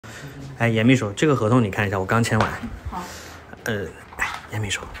哎，严秘书，这个合同你看一下，我刚签完。好。严秘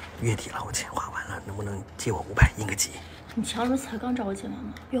书，月底了，我钱花完了，能不能借我500应个急？你前不是才刚找我借完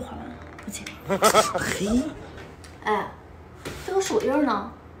吗？月花完了，不借。嘿，哎，这个手印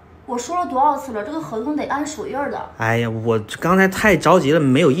呢？我说了多少次了，这个合同得按手印的。哎呀，我刚才太着急了，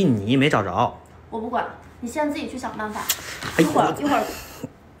没有印泥，没找着。我不管，你现在自己去想办法。一会儿。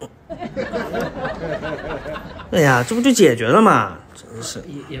哎呀，这不就解决了吗？真是。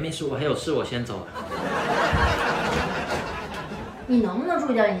严秘书，我还有事，我先走了。你能不能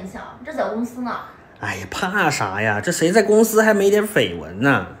注意点影响？这在公司呢。哎呀，怕啥呀？这谁在公司还没点绯闻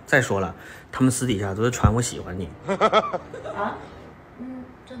呢？再说了，他们私底下都是传我喜欢你。啊？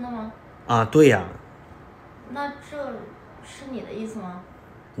真的吗？啊，对呀。那这是你的意思吗？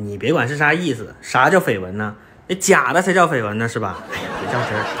你别管是啥意思，啥叫绯闻呢？那假的才叫绯闻呢，是吧？哎呀，别较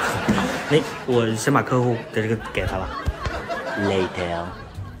真儿。我先把客户的这个给他了。Later。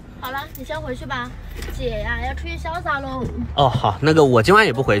好了，你先回去吧，姐呀要出去潇洒喽。哦，好，那个我今晚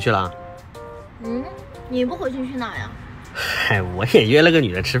也不回去了。你不回去去哪呀？嗨，我也约了个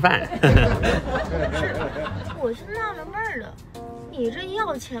女的吃饭。我是纳了闷儿了，你这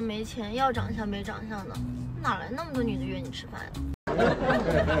要钱没钱，要长相没长相的，哪来那么多女的约你吃饭呀？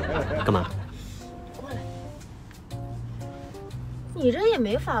干嘛？过来。你这也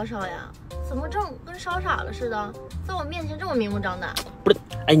没发烧呀？怎么正跟烧傻了似的，在我面前这么明目张胆？不是，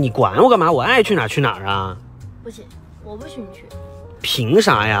哎，你管我干嘛？我爱去哪儿去哪儿啊？不行，我不许你去。凭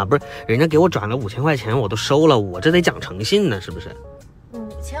啥呀？不是，人家给我转了5000块钱，我都收了，我这得讲诚信呢，是不是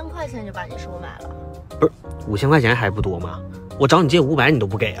？5000块钱就把你收买了？不是，5000块钱还不多吗？我找你借500，你都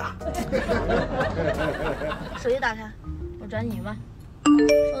不给啊？手机打开，我转你1万，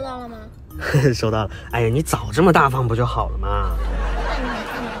收到了吗？收到了。哎呀，你早这么大方不就好了吗？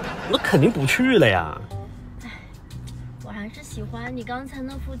我肯定不去了呀。我还是喜欢你刚才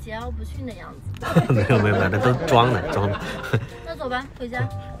那副桀骜不驯的样子。没有，那都装的。那走吧，回家。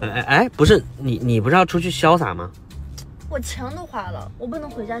哎，不是你不是要出去潇洒吗？我钱都花了，我不能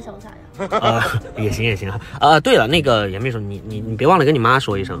回家潇洒呀。也行啊。对了，那个严秘书，你别忘了跟你妈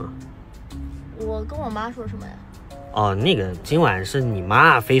说一声啊。我跟我妈说什么呀？哦，那个今晚是你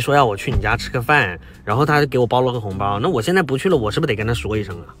妈非说要我去你家吃个饭，然后她给我包了个红包，那我现在不去了，我是不是得跟她说一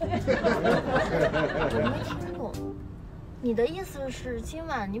声啊？我没听懂，你的意思是今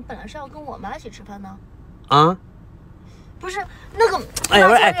晚你本来是要跟我妈一起吃饭呢？啊？不是那个，不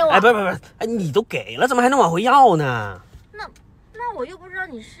是，哎，你都给了，怎么还能往回要呢？那我又不知道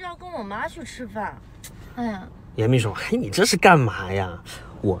你是要跟我妈去吃饭，哎呀，严秘书，你这是干嘛呀？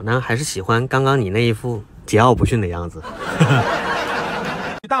我呢还是喜欢刚刚你那一副桀骜不驯的样子。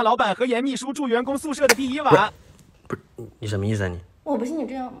大老板和严秘书住员工宿舍的第一晚。不是你什么意思啊你？我不信你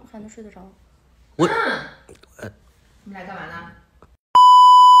这样还能睡得着。你们来干嘛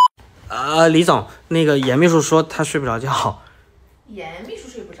呢？李总，那个严秘书说他睡不着觉。严秘书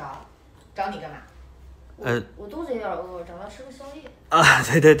睡不着，找你干嘛？我肚子有点饿，找他吃个宵夜。啊，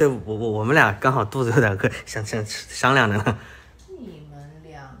对，我们俩刚好肚子有点饿，想商量着呢。你们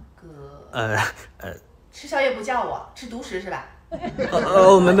两个吃宵夜不叫我，吃独食是吧？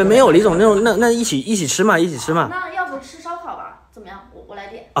没有，李总，那一起吃嘛，那要不吃烧烤吧？怎么样？我来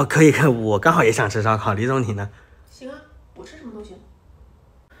点。哦，可以，我刚好也想吃烧烤。李总你呢？行啊，我吃什么都行。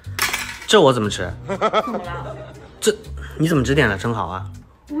这我怎么吃？怎么了？这你怎么只点了生蚝啊？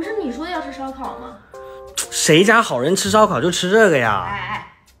不是你说要吃烧烤吗？谁家好人吃烧烤就吃这个呀？哎，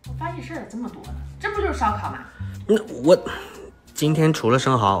我发现事儿这么多呢，这不就是烧烤吗？那我今天除了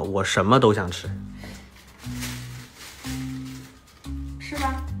生蚝，我什么都想吃。是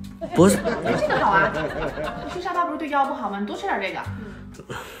吧？不是，这个好啊。你吃沙拉不是对腰不好吗？你多吃点这个。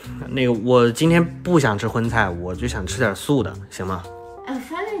那个我今天不想吃荤菜，我就想吃点素的，行吗？哎，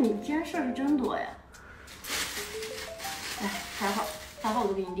发现你今天事儿是真多呀。哎，还好我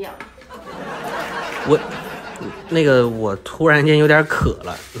都给你点了。我突然间有点渴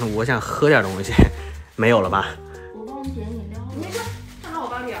了，我想喝点东西，没有了吧？我忘点饮料了。没事，看好我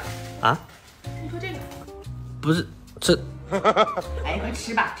包里了。啊？你喝这个。不是这。哎，快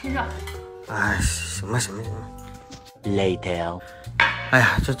吃吧，趁热。哎，行吧。Later。哎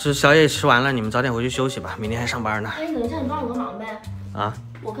呀，这宵夜吃完了，你们早点回去休息吧，明天还上班呢。哎，等一下，你帮我个忙呗。啊？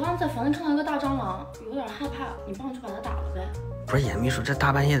我刚刚在房间看到一个大蟑螂，有点害怕，你帮我去把它打了呗。不是严秘书，这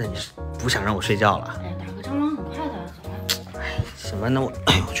大半夜的，你是不想让我睡觉了？哎，打个蟑螂很快的，走吧。哎，行吧，那我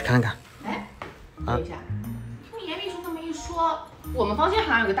去看看。哎，等一下，听严秘书这么一说，我们房间好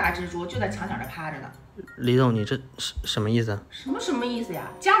像有个大蜘蛛，就在墙角这趴着呢。李总，你这是什么意思？什么意思呀？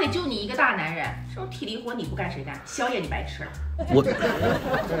家里就你一个大男人，这种体力活你不干谁干？宵夜你白吃了。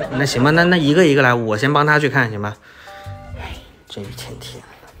那行吧，那一个一个来，我先帮他去看，行吧？哎，这一天天。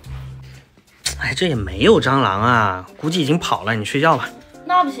哎，这也没有蟑螂啊，估计已经跑了。你睡觉吧。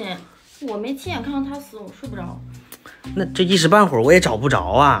那不行，我没亲眼看到他死，我睡不着。那这一时半会儿我也找不着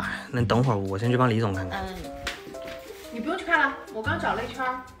啊。那等会儿我先去帮李总看看。你不用去看了，我刚找了一圈，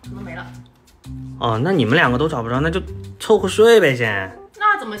怎么没了？哦，那你们两个都找不着，那就凑合睡呗先。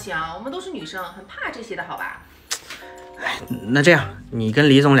那怎么行？我们都是女生，很怕这些的好吧？哎，那这样，你跟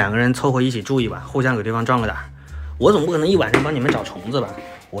李总两个人凑合一起住一晚，互相给对方壮个胆。我总不可能一晚上帮你们找虫子吧？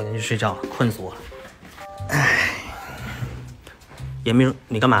我先去睡觉了，困死我了。哎，严秘书，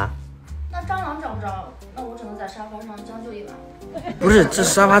你干嘛？那蟑螂找不着，那我只能在沙发上将就一晚。不是，这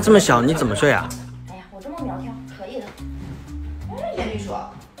沙发这么小，你怎么睡啊？哎呀，我这么苗条，可以的。哎，严秘书，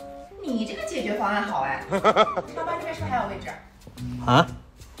你这个解决方案好哎。沙发这边是不是还有位置？啊？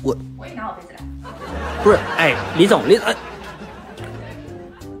我也拿我被子来。不是，哎，李总，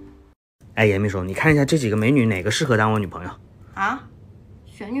哎，严秘书，你看一下这几个美女哪个适合当我女朋友？啊？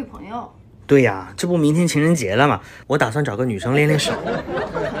选女朋友？对呀，这不明天情人节了吗？我打算找个女生练练手。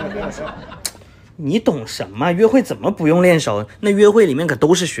练手？你懂什么？约会怎么不用练手？那约会里面可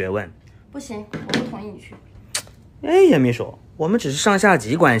都是学问。不行，我不同意你去。哎，严秘书，我们只是上下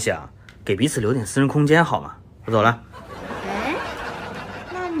级关系啊，给彼此留点私人空间好吗？我走了。哎，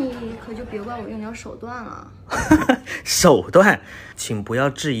那你可就别怪我用点手段了。手段，请不要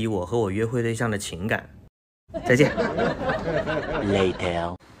质疑我和我约会对象的情感。再见。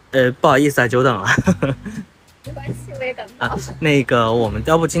Later。不好意思啊，久等了。没关系，我也赶不到。那个，我们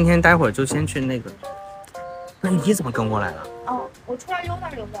要不今天待会儿就先去那个。那你怎么跟过来了？哦，我出来溜达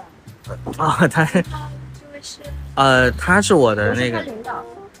溜达。哦，他，这位是？他是我的那个。我是他领导。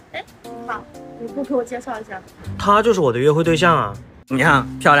哎，你好，你不给我介绍一下？他就是我的约会对象啊。怎么样，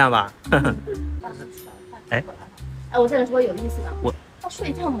漂亮吧？哎，我再说有意思的。他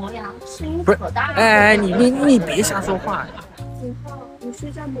睡觉磨牙，声音可大了。哎，你别瞎说话。景浩，你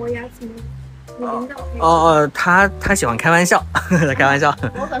睡觉磨牙怎么？你领导他喜欢开玩笑，他开玩笑。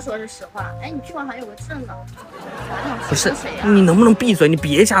我可说是实话。哎，你屁股还有个痣呢。不是谁呀？你能不能闭嘴？你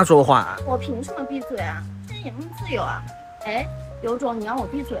别瞎说话。我凭什么闭嘴啊？这言论自由啊！哎，刘总，你让我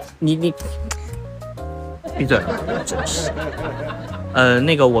闭嘴。你闭嘴。真是。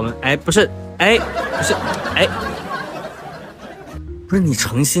那个我们不是不是你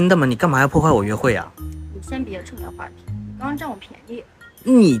诚心的吗？你干嘛要破坏我约会啊？你先别扯那话题，你刚刚占我便宜。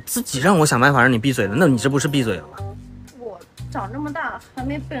你自己让我想办法让你闭嘴的，那你这不是闭嘴了吗？我长这么大还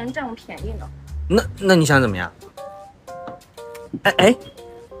没被人占过便宜呢。那你想怎么样？哎，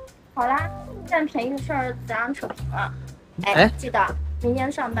好啦，占便宜的事儿咱俩扯平了。哎，记得明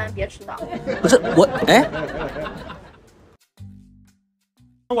天上班别迟到。不是我，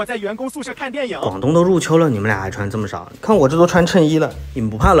我在员工宿舍看电影。广东都入秋了，你们俩还穿这么少？看我这都穿衬衣了，你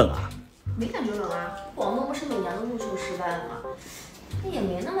们不怕冷啊？没感觉冷啊，广东不是每年都入秋失败了吗？也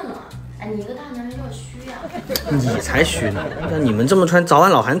没那么冷啊。哎，你一个大男人有点虚呀。你才虚呢！那你们这么穿，早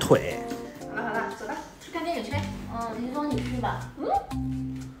晚老寒腿。好了，走吧，去看电影去呗。李总你去吧。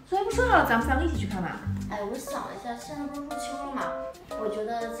昨天不说好了咱们三个一起去看吗？哎，我想了一下，现在不是入秋了吗？我觉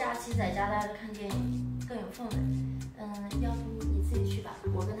得假期在家待着看电影更有氛围。要不你自己去吧，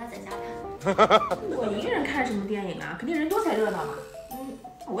我跟他在家看。我一个人看什么电影啊？肯定人多才热闹嘛。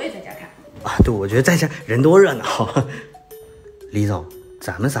我也在家看。啊，对，我觉得在家人多热闹。李总，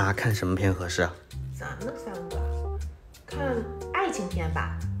咱们仨看什么片合适啊？咱们三个看爱情片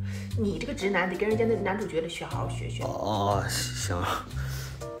吧。你这个直男得跟人家那男主角得好好学学。哦，行。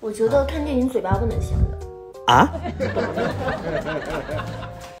我觉得看电影嘴巴不能闲着。啊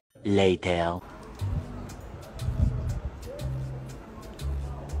 ？Later。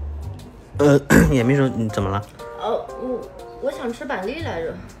严秘书，你怎么了？我想吃板栗来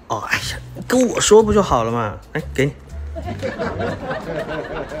着。哦，哎呀，跟我说不就好了嘛？哎，给你。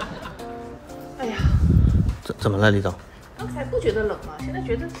哎呀，怎么了，李总？刚才不觉得冷吗？现在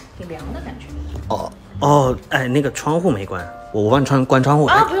觉得挺凉的感觉。哎，那个窗户没关，我帮你关窗户。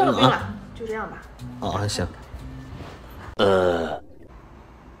啊，不用了，不用了，就这样吧。行。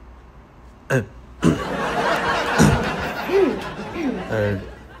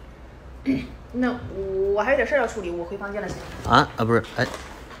那我还有点事要处理，我回房间了先。不是，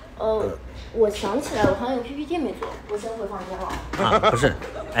我想起来，我好像有 PPT 没做，我先回房间了。不是，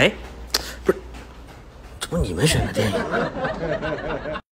不是，这不你们选的电影吗？